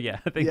 1. So yeah,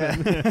 I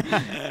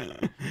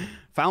think.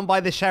 Found by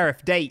the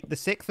sheriff. Date the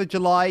 6th of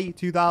July,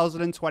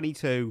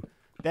 2022.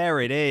 There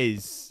it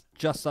is.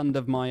 Just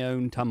under my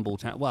own tumble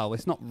town. Well,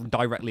 it's not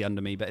directly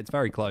under me, but it's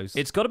very close.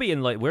 It's got to be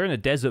in we're in a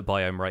desert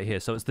biome right here,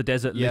 so it's the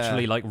desert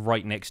literally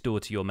right next door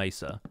to your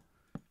mesa.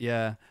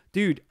 Yeah,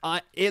 dude,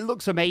 it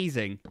looks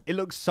amazing. It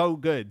looks so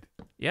good.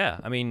 Yeah,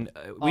 I mean,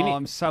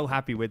 I'm so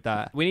happy with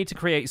that. We need to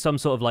create some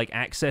sort of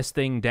access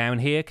thing down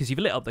here because you've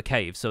lit up the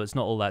cave, so it's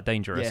not all that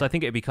dangerous. Yeah. I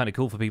think it'd be kind of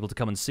cool for people to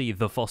come and see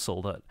the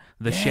fossil that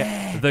the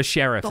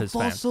sheriff has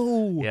found. The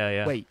fossil.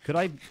 Yeah. Wait, could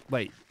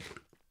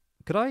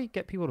I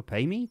get people to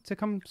pay me to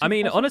come? I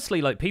mean,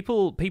 honestly,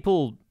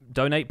 people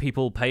donate,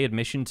 people pay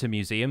admission to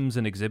museums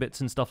and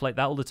exhibits and stuff like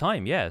that all the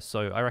time. Yeah,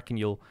 so I reckon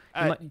you'll.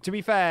 To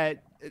be fair,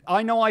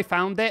 I know I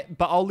found it,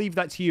 but I'll leave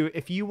that to you.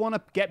 If you want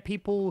to get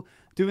people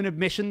doing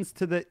admissions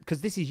to because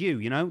this is you,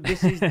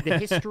 this is the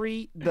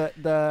history,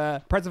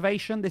 the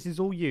preservation. This is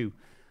all you.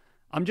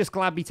 I'm just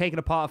glad we taking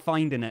a part of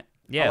finding it.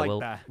 Yeah,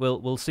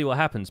 we'll see what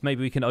happens.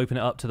 Maybe we can open it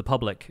up to the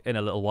public in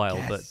a little while.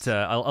 Yes. But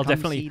I'll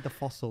definitely see the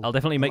fossil. I'll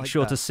definitely make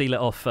sure to seal it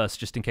off first,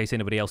 just in case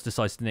anybody else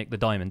decides to nick the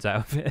diamonds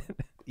out of it.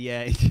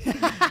 Yeah,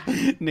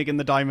 nicking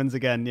the diamonds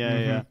again.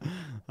 Yeah.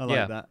 I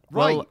like that.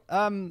 Right.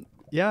 Well,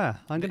 yeah,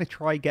 I'm gonna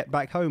try get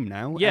back home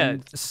now. Yeah,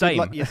 and same. Good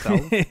luck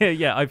yourself.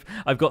 Yeah,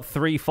 I've got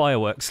 3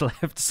 fireworks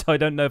left, so I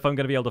don't know if I'm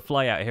gonna be able to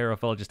fly out here, or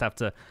if I'll just have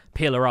to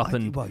peel her up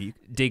and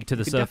dig to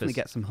the surface. Definitely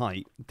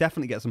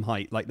get some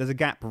height. Like there's a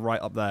gap right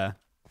up there.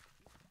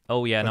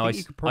 Oh yeah, no, I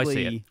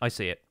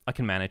see it. I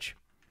can manage.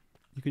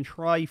 You can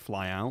try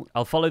fly out.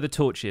 I'll follow the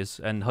torches,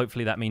 and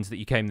hopefully that means that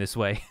you came this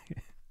way.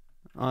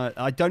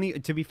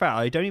 To be fair,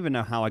 I don't even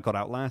know how I got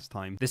out last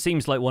time. This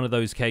seems like one of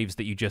those caves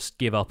that you just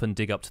give up and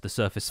dig up to the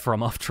surface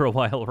from after a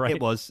while, right?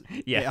 It was.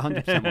 Yeah,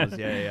 100% was.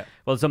 Yeah.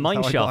 Well, there's a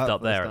mine shaft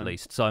up there at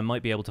least, so I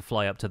might be able to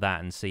fly up to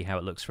that and see how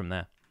it looks from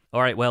there.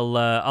 All right, well,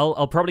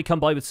 I'll probably come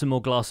by with some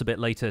more glass a bit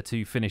later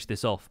to finish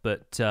this off,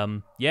 but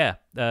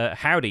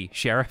howdy,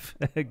 Sheriff.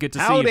 Good to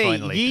see you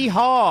finally.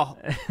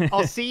 Yeehaw!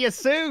 I'll see you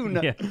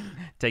soon. Yeah,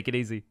 take it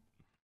easy.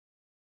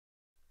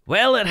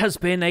 Well, it has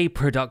been a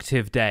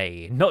productive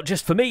day, not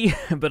just for me,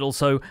 but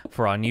also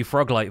for our new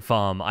Froglight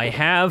farm. I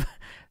have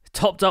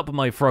topped up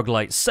my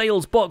Froglight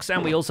sales box,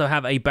 and we also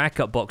have a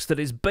backup box that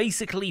is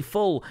basically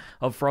full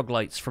of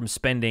Froglights from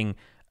spending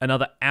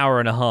another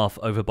hour and a half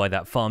over by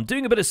that farm,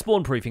 doing a bit of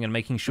spawn proofing and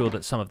making sure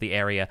that some of the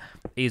area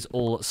is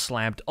all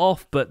slabbed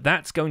off, but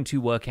that's going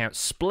to work out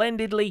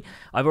splendidly.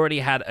 I've already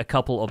had a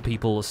couple of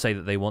people say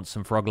that they want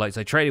some Froglights.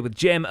 I traded with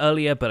Gem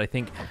earlier, but I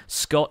think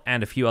Scott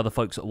and a few other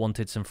folks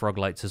wanted some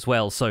Froglights as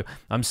well, so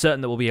I'm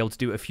certain that we'll be able to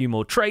do a few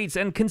more trades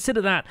and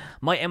consider that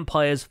my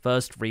empire's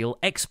first real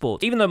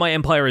export. Even though my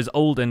empire is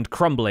old and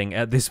crumbling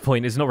at this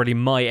point, it's not really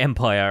my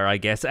empire, I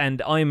guess,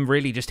 and I'm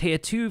really just here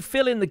to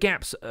fill in the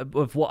gaps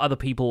of what other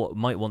people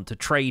might want to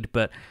trade,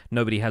 but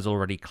nobody has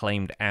already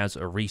claimed as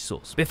a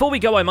resource. Before we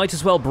go, I might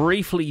as well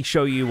briefly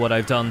show you what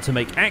I've done to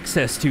make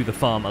access to the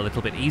farm a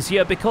little bit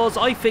easier, because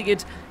I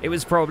figured it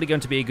was probably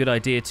going to be a good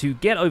idea to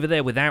get over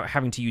there without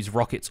having to use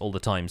rockets all the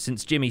time,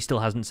 since Jimmy still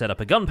hasn't set up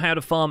a gunpowder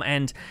farm,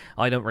 and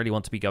I don't really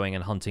want to be going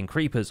and hunting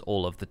creepers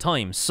all of the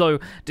time. So,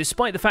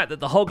 despite the fact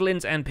that the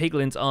hoglins and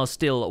piglins are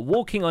still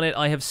walking on it,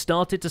 I have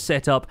started to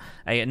set up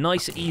a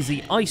nice,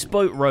 easy ice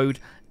boat road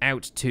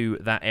out to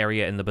that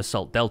area in the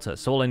Basalt Delta.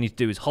 So all I need to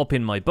do is hop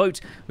in my boat.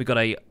 We've got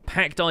a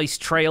packed ice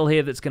trail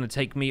here that's going to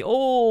take me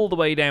all the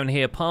way down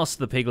here past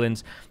the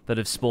piglins that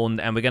have spawned,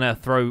 and we're going to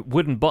throw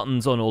wooden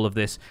buttons on all of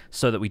this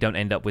so that we don't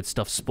end up with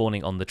stuff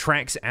spawning on the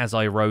tracks as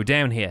I row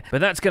down here. But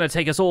that's going to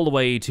take us all the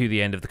way to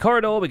the end of the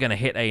corridor. We're going to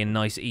hit a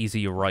nice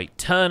easy right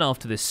turn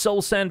after this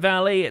soul sand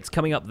valley. It's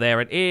coming up,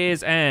 there it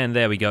is, and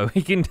there we go.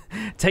 We can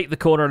take the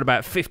corner at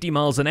about 50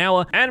 miles an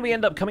hour, and we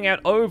end up coming out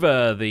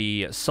over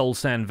the soul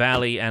sand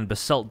valley and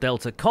Basalt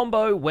Delta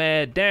combo,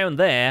 where down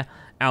there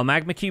our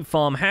magma cube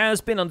farm has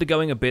been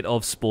undergoing a bit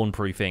of spawn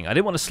proofing. I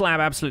didn't want to slab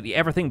absolutely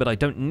everything, but I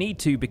don't need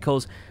to,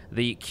 because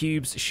the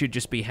cubes should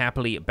just be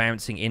happily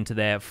bouncing into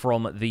there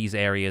from these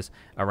areas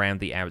around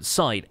the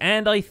outside.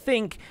 And I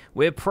think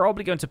we're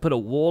probably going to put a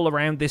wall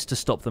around this to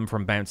stop them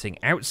from bouncing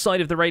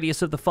outside of the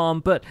radius of the farm,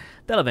 but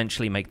they'll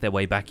eventually make their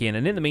way back in.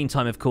 And in the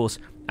meantime, of course,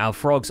 our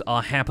frogs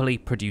are happily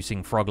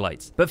producing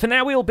froglights. But for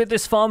now, we will bid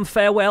this farm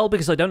farewell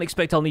because I don't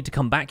expect I'll need to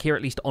come back here,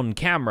 at least on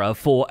camera,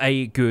 for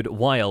a good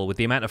while. With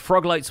the amount of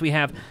froglights we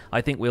have, I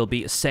think we'll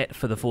be set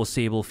for the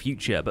foreseeable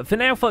future. But for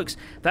now, folks,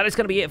 that is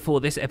going to be it for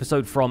this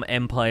episode from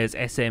Empire's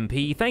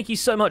SMP. Thank you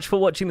so much for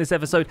watching this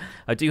episode.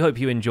 I do hope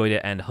you enjoyed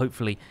it, and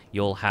hopefully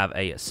you'll have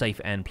a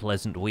safe and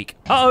pleasant week.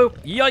 Uh-oh,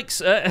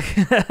 yikes.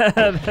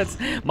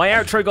 My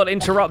outro got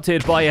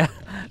interrupted by a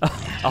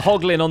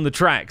hoglin on the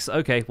tracks.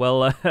 Okay,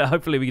 well,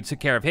 hopefully we took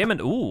care of him,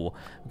 and ooh,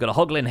 we've got a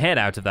hoglin head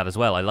out of that as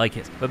well. I like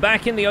it. But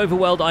back in the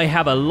overworld, I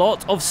have a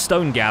lot of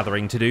stone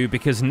gathering to do,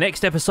 because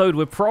next episode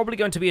we're probably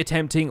going to be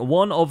attempting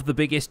one of the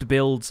biggest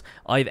builds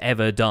I've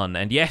ever done.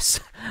 And yes,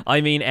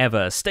 I mean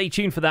ever. Stay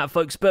tuned for that,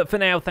 folks. But for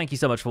now, thank you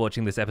so much for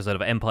watching this episode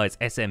of Empire's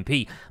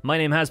SMP. My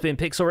name has been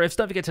Pixlriffs.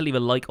 Don't forget to leave a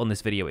like on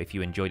this video if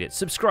you enjoyed it.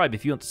 Subscribe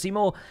if you want to see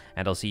more,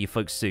 and I'll see you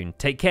folks soon.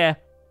 Take care.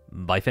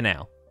 Bye for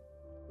now.